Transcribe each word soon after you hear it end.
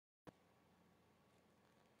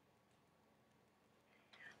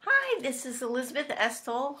This is Elizabeth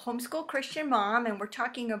Estelle, homeschool Christian mom, and we're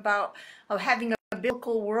talking about having a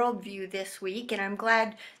biblical worldview this week. And I'm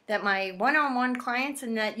glad that my one-on-one clients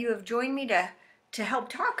and that you have joined me to help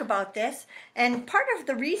talk about this. And part of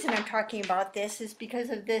the reason I'm talking about this is because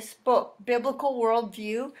of this book, Biblical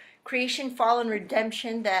Worldview, Creation, Fall, and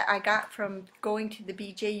Redemption, that I got from going to the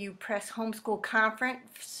BJU Press Homeschool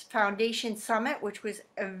Conference Foundation Summit, which was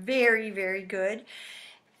very, very good.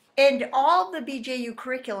 And all the BJU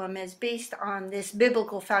curriculum is based on this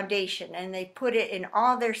biblical foundation, and they put it in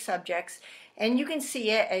all their subjects. And you can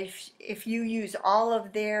see it if you use all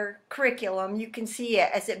of their curriculum, you can see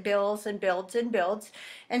it as it builds and builds and builds.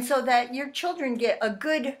 And so that your children get a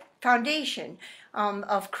good foundation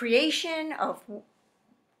of creation, of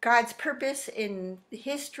God's purpose in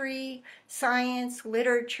history, science,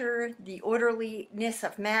 literature, the orderliness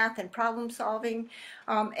of math and problem solving.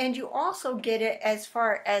 And you also get it as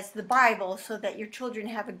far as the Bible, so that your children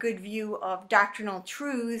have a good view of doctrinal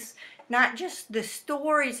truths, not just the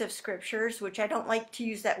stories of scriptures, which I don't like to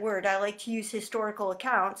use that word. I like to use historical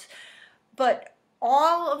accounts, but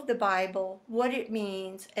all of the Bible, what it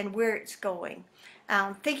means and where it's going.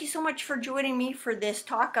 Thank you so much for joining me for this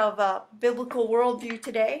talk of biblical worldview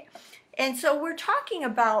today. And so we're talking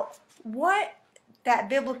about what that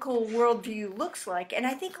biblical worldview looks like. And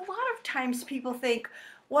I think a lot of times people think,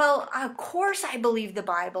 well, of course I believe the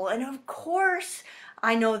Bible, and of course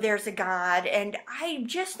I know there's a God, and I'm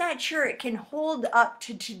just not sure it can hold up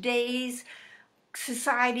to today's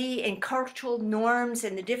society and cultural norms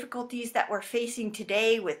and the difficulties that we're facing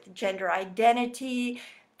today with gender identity,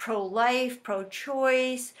 pro-life,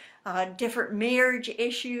 pro-choice, different marriage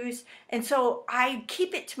issues. And so I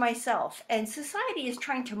keep it to myself. And society is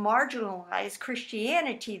trying to marginalize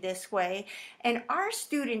Christianity this way. And our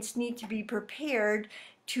students need to be prepared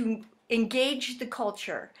to engage the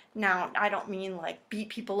culture. Now, I don't mean like beat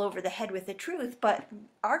people over the head with the truth, but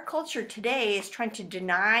our culture today is trying to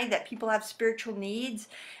deny that people have spiritual needs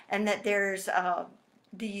and that there's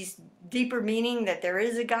these deeper meaning, that there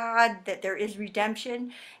is a God, that there is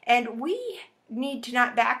redemption. And we need to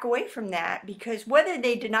not back away from that, because whether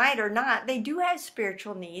they deny it or not, they do have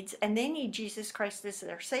spiritual needs and they need Jesus Christ as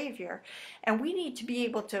their Savior. And we need to be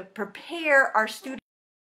able to prepare our students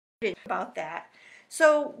about that.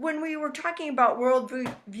 So when we were talking about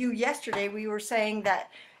worldview yesterday, we were saying that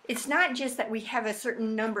it's not just that we have a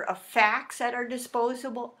certain number of facts at our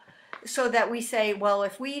disposal, so that we say, well,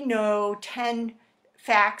 if we know 10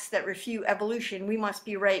 facts that refute evolution, we must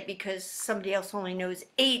be right because somebody else only knows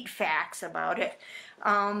 8 facts about it.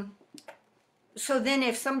 So then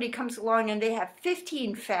if somebody comes along and they have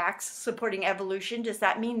 15 facts supporting evolution, does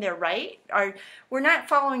that mean they're right? We're not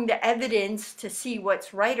following the evidence to see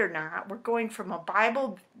what's right or not. We're going from a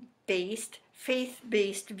Bible-based,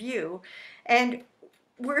 faith-based view, and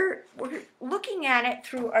we're looking at it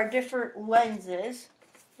through our different lenses.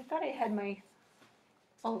 I thought I had my,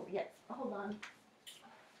 oh yeah, hold on.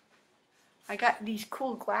 I got these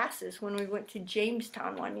cool glasses when we went to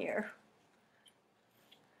Jamestown one year.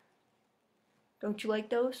 Don't you like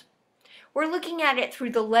those? We're looking at it through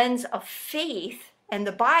the lens of faith and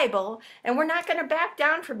the Bible, and we're not going to back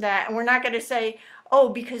down from that, and we're not going to say, oh,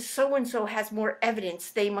 because so-and-so has more evidence,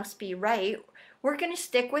 they must be right. We're going to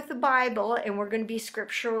stick with the Bible, and we're going to be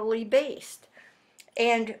scripturally based.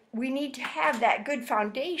 And we need to have that good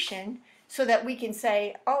foundation so that we can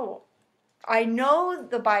say, oh, I know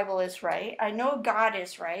the Bible is right, I know God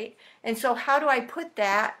is right, and so how do I put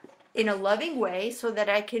that in a loving way so that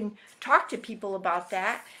I can talk to people about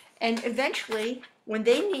that, and eventually when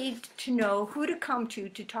they need to know who to come to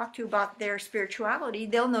talk to about their spirituality,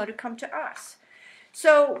 they'll know to come to us.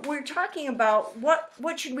 So we're talking about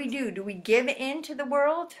what should we do? Do we give in to the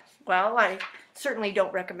world? Well, I certainly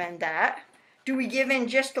don't recommend that. Do we give in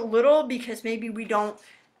just a little because maybe we don't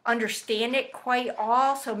understand it quite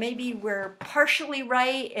all, so maybe we're partially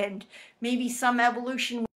right, and maybe some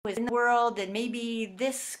evolution was in the world, and maybe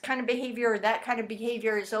this kind of behavior or that kind of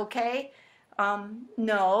behavior is okay?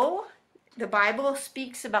 No, the Bible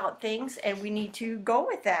speaks about things and we need to go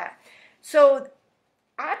with that. So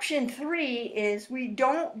option 3 is we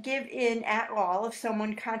don't give in at all if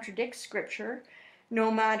someone contradicts scripture, no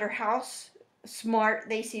matter how smart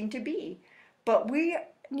they seem to be. But we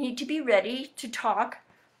need to be ready to talk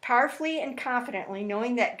powerfully and confidently,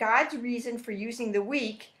 knowing that God's reason for using the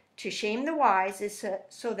weak to shame the wise is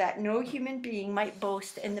so that no human being might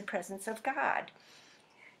boast in the presence of God.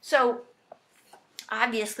 So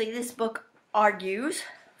obviously this book argues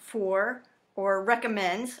for or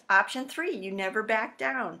recommends option 3, you never back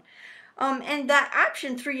down. And that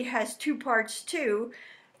option 3 has 2 parts too.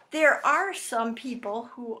 There are some people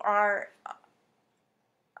who are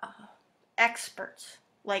experts,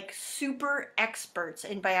 like super experts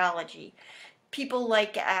in biology. People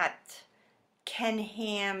like at Ken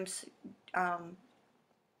Ham's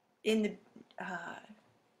in the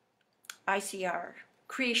ICR,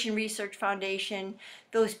 Creation Research Foundation,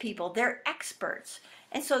 those people, they're experts.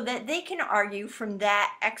 And so that they can argue from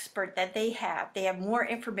that expert that they have more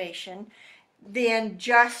information than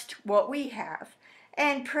just what we have.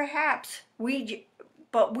 And perhaps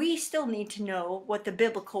but we still need to know what the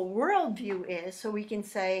biblical worldview is so we can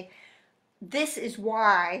say, this is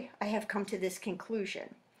why I have come to this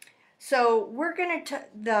conclusion. So we're going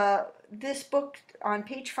to, this book on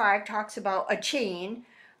page 5 talks about a chain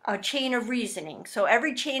of reasoning. So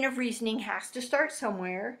every chain of reasoning has to start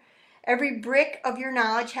somewhere. Every brick of your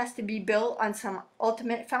knowledge has to be built on some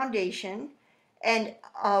ultimate foundation. And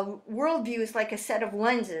a worldview is like a set of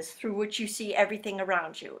lenses through which you see everything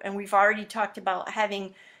around you. And we've already talked about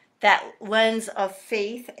having that lens of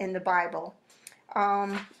faith in the Bible.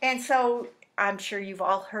 And so I'm sure you've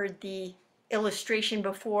all heard the illustration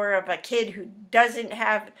before of a kid who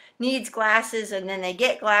needs glasses, and then they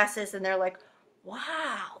get glasses and they're like,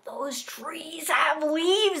 wow, those trees have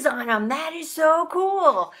leaves on them. That is so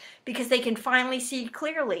cool, because they can finally see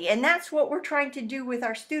clearly. And that's what we're trying to do with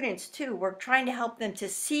our students too. We're trying to help them to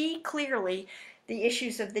see clearly the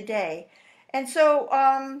issues of the day. And so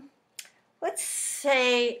let's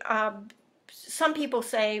say some people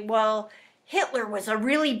say, well, Hitler was a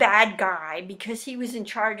really bad guy because he was in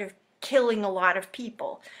charge of killing a lot of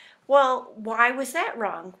people. Well, why was that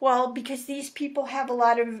wrong? Well, because these people have a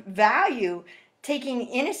lot of value. Taking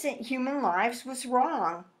innocent human lives was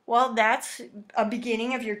wrong. Well, that's a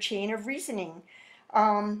beginning of your chain of reasoning.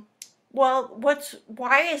 Why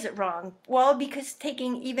is it wrong? Well, because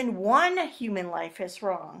taking even one human life is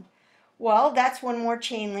wrong. Well, that's one more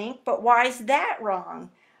chain link, but why is that wrong?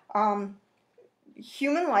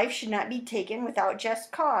 Human life should not be taken without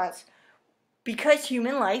just cause, because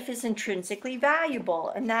human life is intrinsically valuable,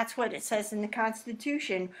 and that's what it says in the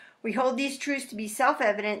Constitution. We hold these truths to be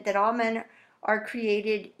self-evident, that all men are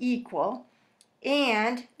created equal,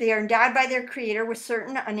 and they are endowed by their Creator with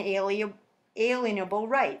certain unalienable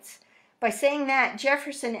rights. By saying that,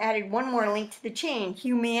 Jefferson added one more link to the chain.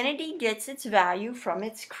 Humanity gets its value from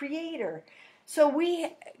its Creator. So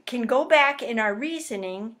we can go back in our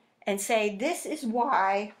reasoning and say, this is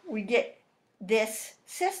why we get this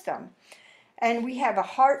system. And we have a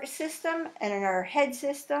heart system and our head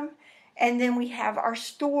system, and then we have our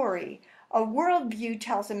story. A worldview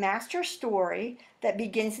tells a master story that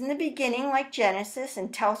begins in the beginning, like Genesis,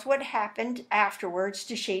 and tells what happened afterwards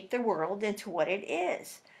to shape the world into what it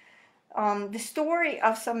is. The story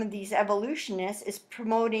of some of these evolutionists is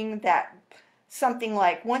promoting that something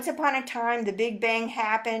like, once upon a time, the Big Bang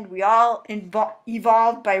happened. We all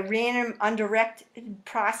evolved by random, undirected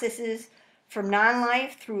processes from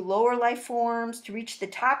non-life through lower life forms to reach the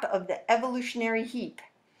top of the evolutionary heap.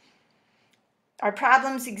 Our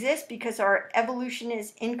problems exist because our evolution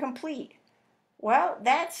is incomplete. Well,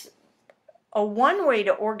 that's one way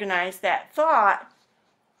to organize that thought.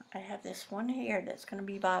 I have this one here that's going to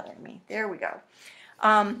be bothering me. There we go.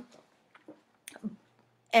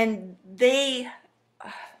 And these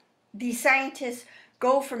scientists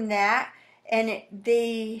go from that, and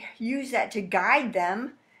they use that to guide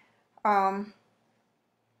them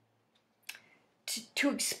to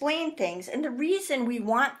explain things. And the reason we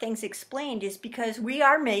want things explained is because we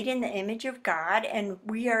are made in the image of God, and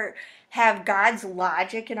we have God's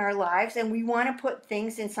logic in our lives, and we want to put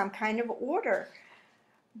things in some kind of order.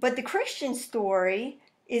 But the Christian story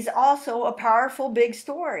is also a powerful big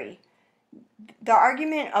story. The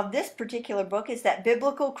argument of this particular book is that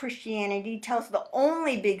biblical Christianity tells the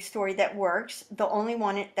only big story that works, the only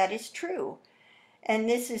one that is true. And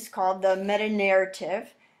this is called the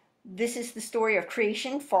meta-narrative. This is the story of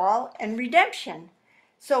creation, fall, and redemption.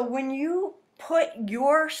 So when you put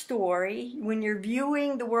your story, when you're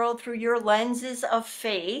viewing the world through your lenses of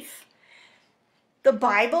faith, the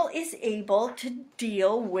Bible is able to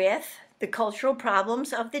deal with the cultural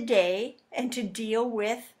problems of the day and to deal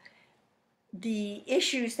with the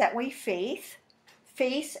issues that we face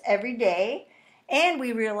every day. And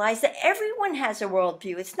we realize that everyone has a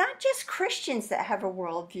worldview. It's not just Christians that have a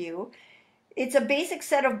worldview. It's a basic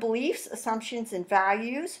set of beliefs, assumptions, and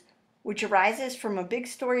values, which arises from a big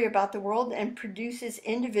story about the world and produces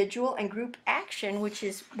individual and group action, which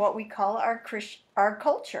is what we call our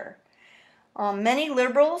culture. Many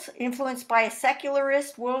liberals, influenced by a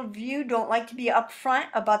secularist worldview, don't like to be upfront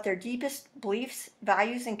about their deepest beliefs,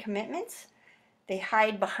 values, and commitments. They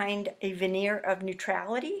hide behind a veneer of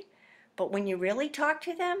neutrality. But when you really talk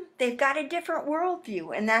to them, they've got a different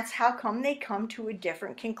worldview, and that's how come they come to a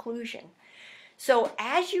different conclusion. So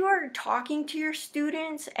as you are talking to your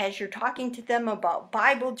students, as you're talking to them about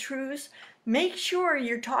Bible truths, make sure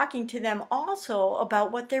you're talking to them also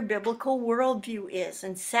about what their biblical worldview is,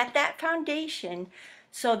 and set that foundation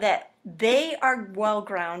so that they are well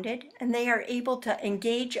grounded and they are able to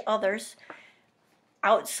engage others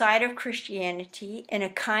outside of Christianity in a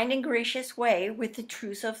kind and gracious way with the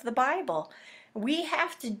truths of the Bible. We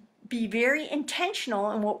have to be very intentional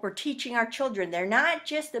in what we're teaching our children. They're not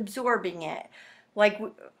just absorbing it. Like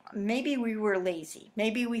maybe we were lazy.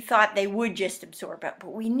 Maybe we thought they would just absorb it.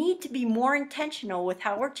 But we need to be more intentional with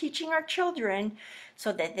how we're teaching our children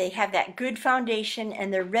so that they have that good foundation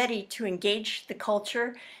and they're ready to engage the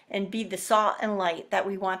culture and be the salt and light that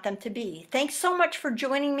we want them to be. Thanks so much for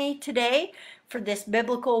joining me today for this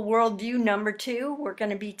biblical worldview number 2. We're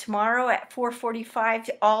going to be tomorrow at 4:45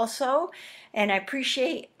 also, and I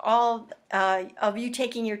appreciate all of you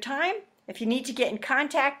taking your time. If you need to get in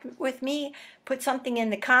contact with me, put something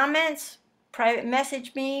in the comments, private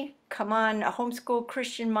message me, come on a Homeschool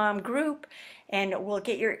Christian Mom group, and we'll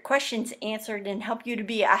get your questions answered and help you to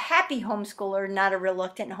be a happy homeschooler, not a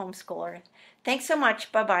reluctant homeschooler. Thanks so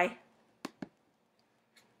much. Bye-bye.